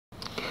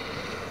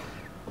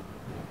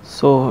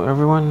So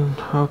everyone,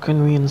 how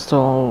can we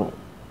install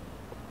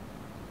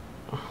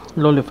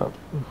Lollipop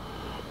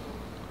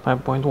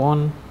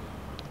 5.1?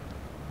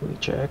 We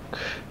check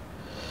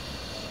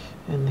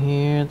in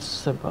here.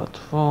 It's about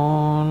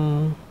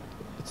phone.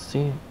 Let's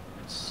see,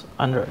 it's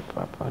Android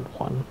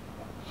 5.1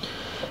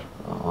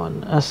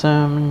 on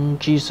SM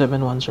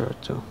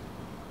G7102.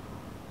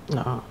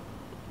 Now,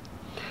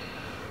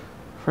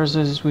 first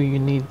is we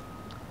need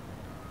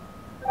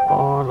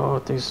all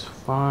of this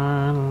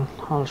file.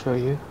 I'll show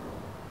you.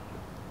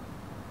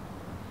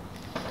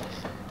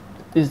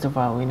 This is the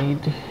file we need.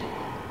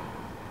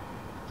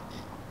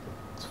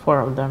 It's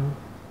 4 of them,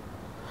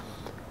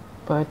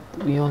 but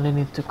we only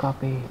need to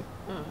copy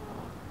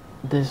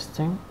this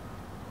thing,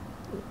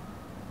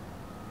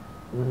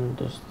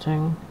 this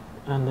thing,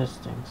 and this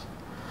thing.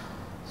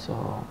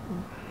 So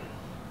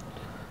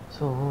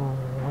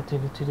what you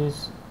need to do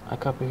is I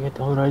copy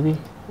it already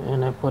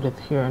and I put it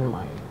here in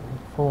my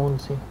phone.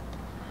 See,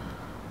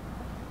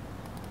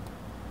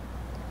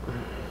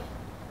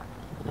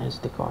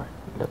 SD card.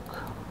 Look,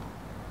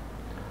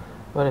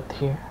 put it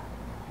here.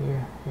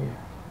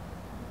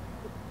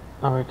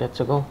 Now we're good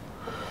to go.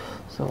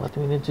 So what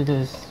we need to do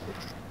is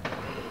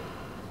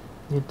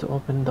need to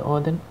open the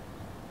Odin.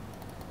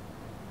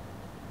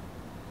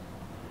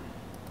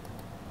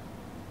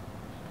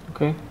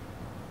 Okay.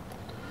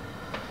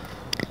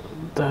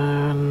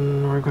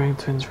 Then we're going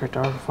to insert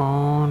our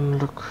phone.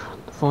 Look,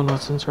 the phone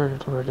was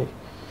inserted already.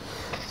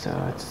 So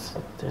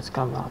it's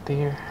come out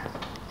here.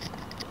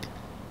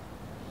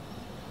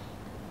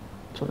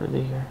 It's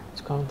already here.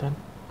 It's come then.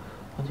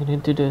 What you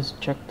need to do is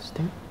check this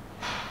thing.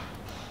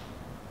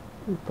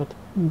 Put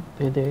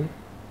PD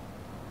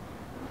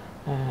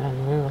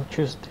and we will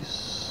choose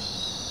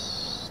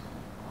this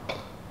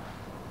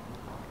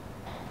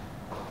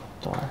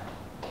tar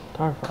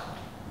file.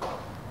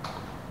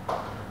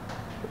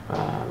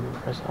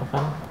 Press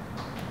open.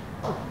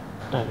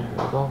 There we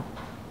go.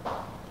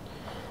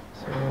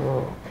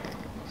 So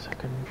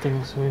second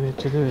things we need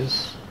to do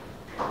is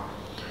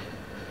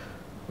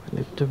we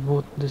need to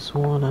boot this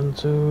one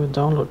into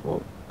download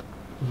mode.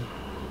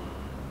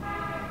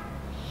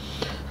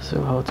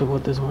 So how to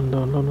put this one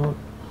download mode?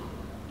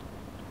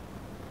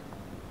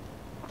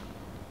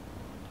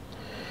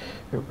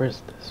 You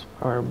press this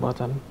power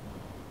button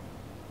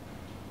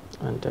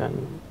and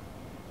then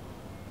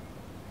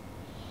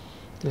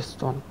this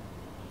one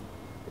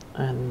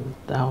and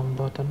down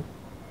button,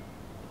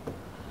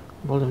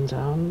 volume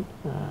down,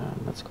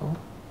 and let's go.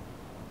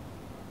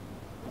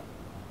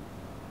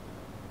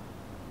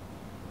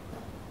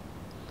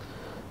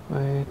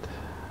 Wait.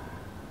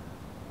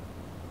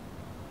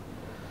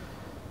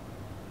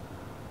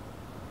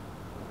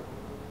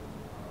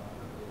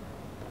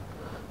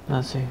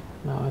 Let's see,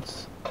 now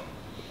it's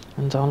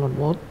in download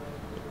mode.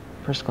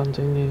 Press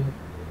continue.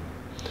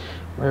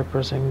 We're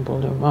pressing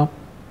volume up.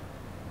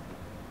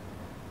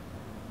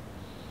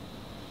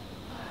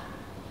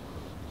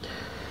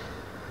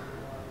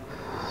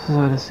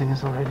 So this thing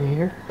is already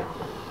here.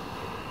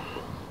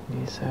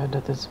 He said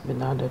that it's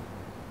been added.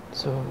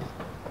 So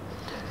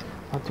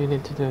what you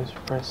need to do is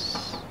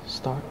press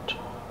start,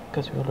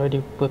 because we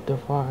already put the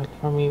file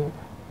from here.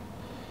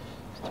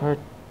 Start.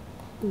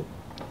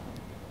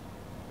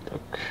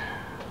 Look.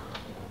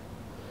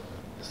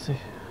 Let's see.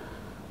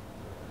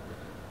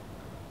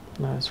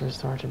 Now it's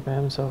restarted by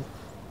himself.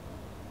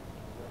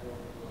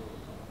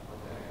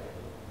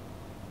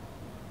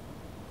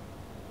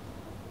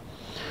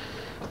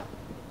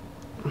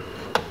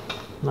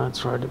 Now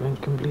it's already been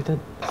completed.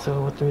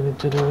 So what we need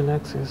to do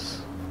next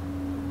is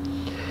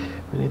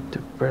we need to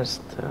press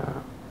the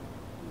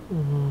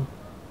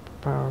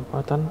power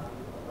button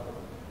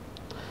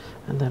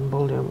and then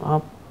volume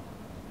up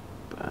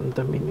and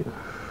the menu.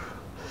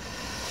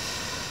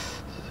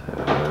 So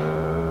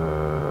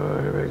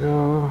here we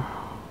go.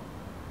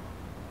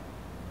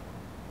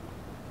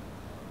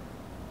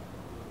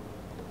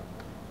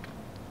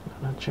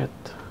 Not yet.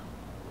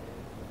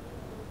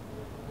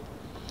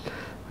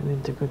 We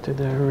need to go to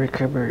the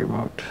recovery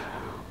mode.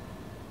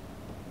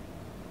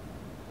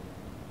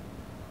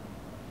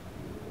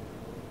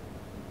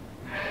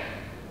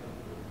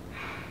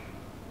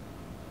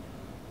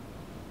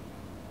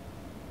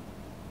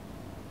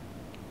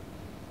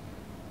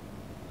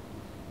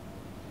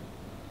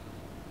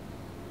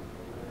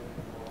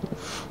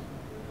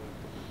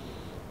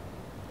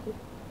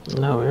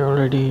 Now we're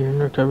already in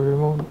recovery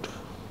mode.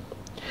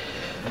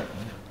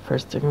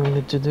 First thing we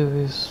need to do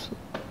is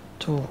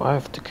to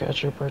wipe the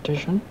cache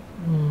partition.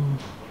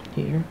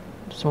 Here,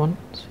 this one,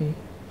 see,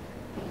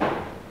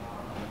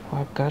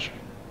 wipe cache.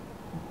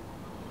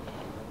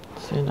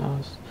 See,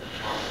 now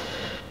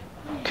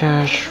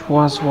cache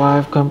was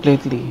wiped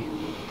completely.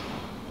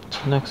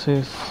 So next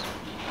is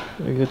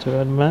we go to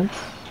advanced,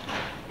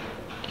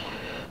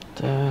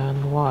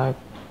 then wipe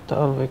the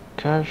Alvik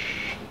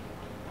cache.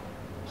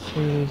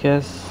 See,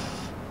 yes,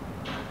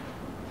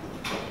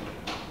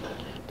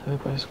 the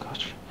wipe is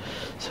cache.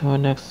 So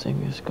next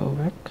thing is go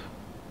back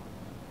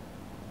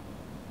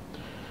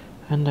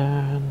and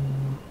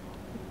then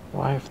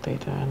wipe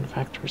data and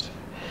factors.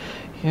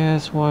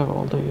 Yes, wipe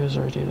all the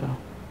user data.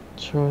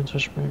 So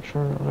just make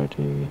sure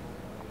already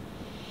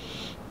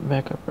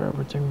back up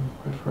everything,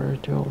 refer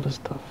to all the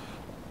stuff.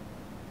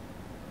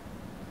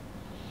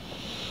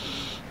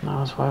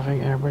 Now it's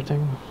wiping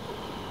everything.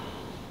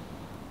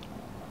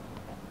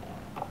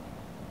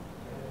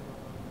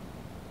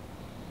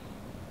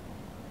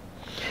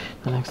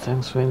 The next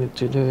thing we need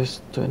to do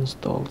is to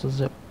install the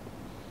zip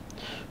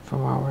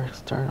from our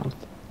external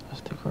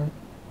SD card.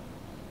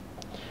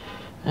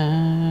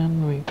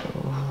 And we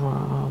go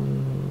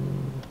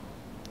from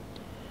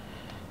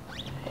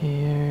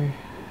here.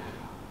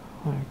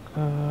 Like,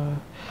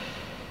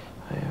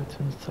 I have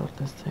to install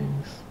these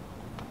things.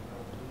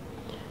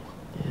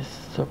 This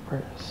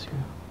suppress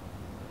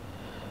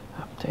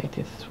you. Update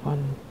this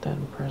one,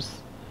 then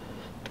press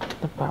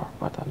the power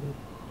button.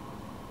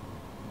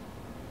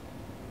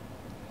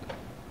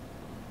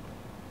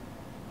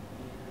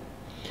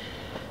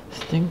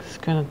 Things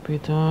cannot be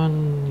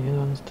done. You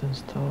don't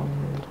install.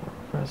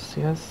 Press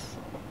yes.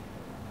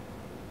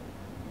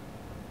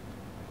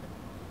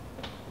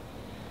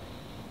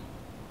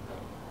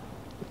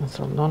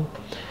 Install done.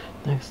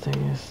 Next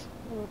thing is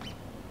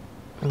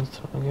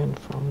install again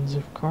from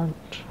zip card.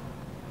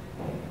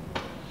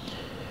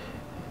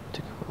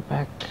 To go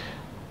back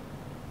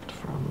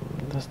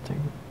from this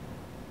thing,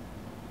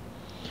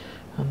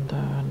 and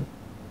then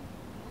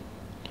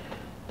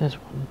this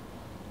one.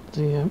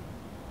 The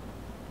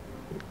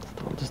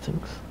all these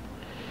things.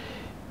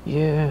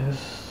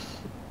 Yes.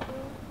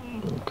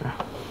 Okay.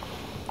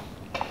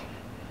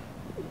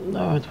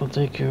 Now it will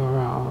take you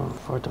around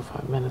 4 to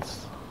 5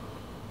 minutes.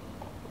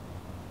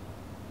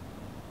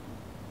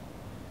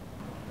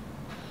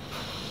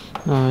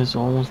 Now it's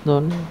almost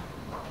done.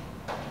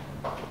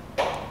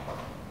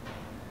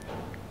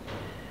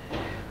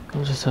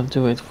 I'll just have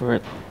to wait for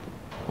it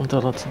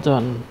until it's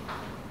done.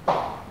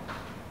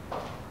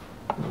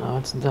 Now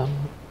it's done.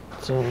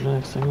 So the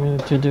next thing we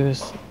need to do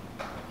is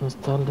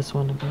install this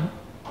one again.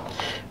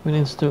 We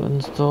need to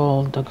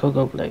install the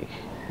Google Play.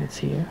 It's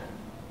here.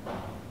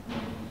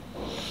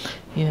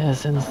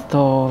 Yes,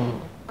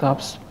 install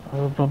caps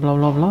blah blah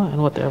blah blah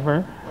and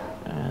whatever,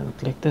 and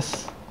click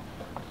this.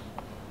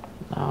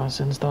 Now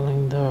it's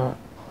installing the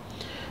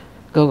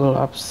Google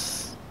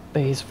Apps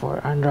base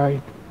for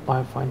Android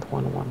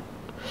 5.1.1.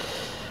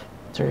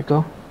 There you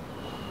go.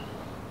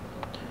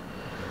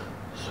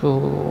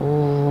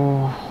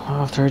 So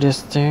after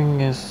this thing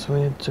is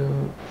we need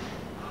to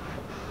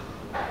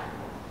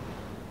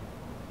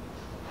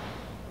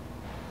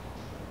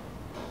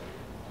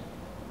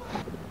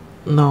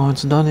no,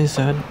 it's done. He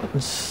said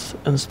it's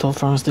installed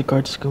from SD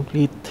card is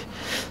complete,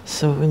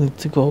 so we need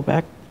to go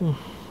back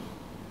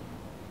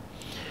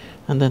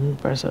and then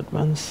press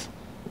advance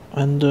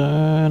and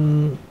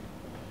then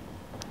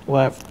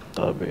wipe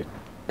the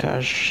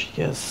cache,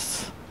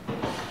 yes,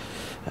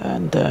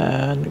 and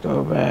then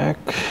go back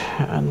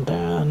and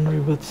then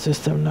reboot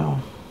system.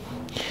 Now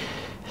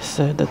he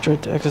said that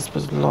root access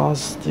was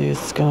lost,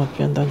 this cannot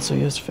be undone, so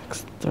just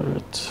fix the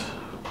root.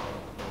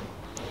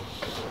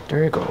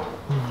 There you go.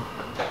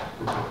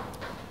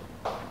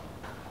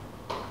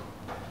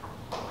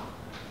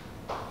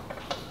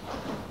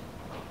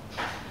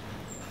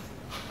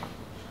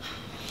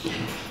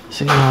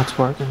 See how it's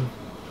working.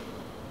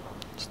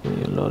 It's the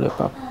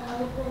Lollipop.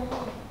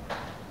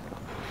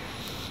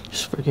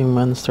 This freaking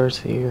monsters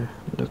here.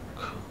 Look.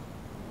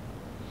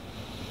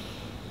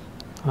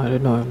 I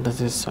don't know if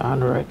this is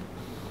sound right.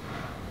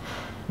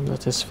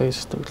 But his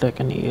face looks like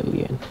an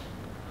alien.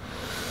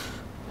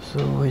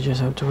 So we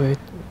just have to wait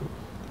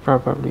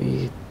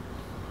probably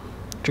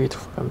 3 to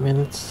 5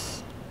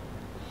 minutes.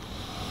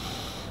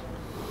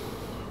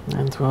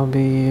 And it will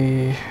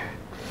be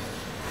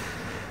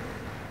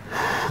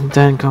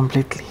done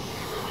completely.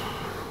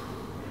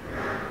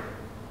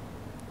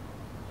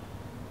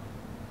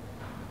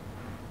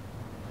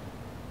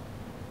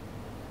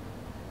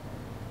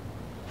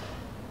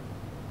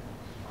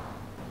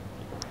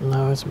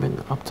 Now it's been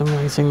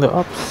optimizing the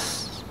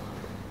ops,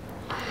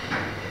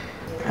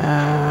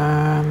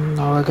 and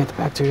I'll get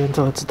back to you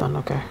until it's done.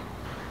 Okay.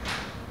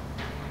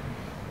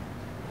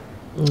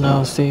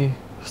 Now see,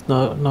 it's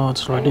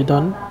already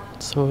done.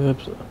 So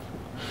it's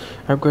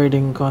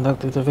upgrading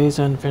contact interface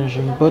and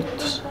finishing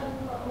boot.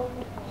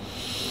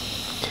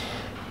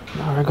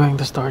 Now we're going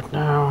to start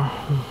now.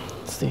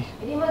 Let's see.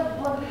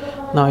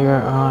 Now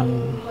you're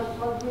on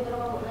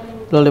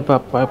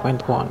Lollipop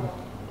 5.1.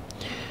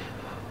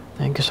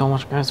 Thank you so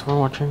much guys for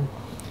watching.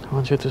 I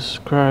want you to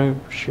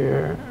subscribe,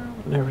 share,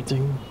 and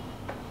everything.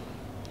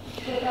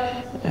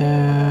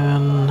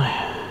 And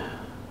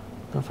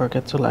don't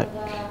forget to like.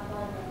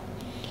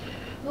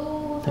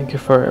 Thank you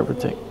for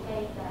everything.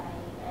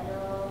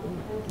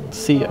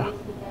 See ya.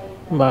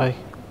 Bye.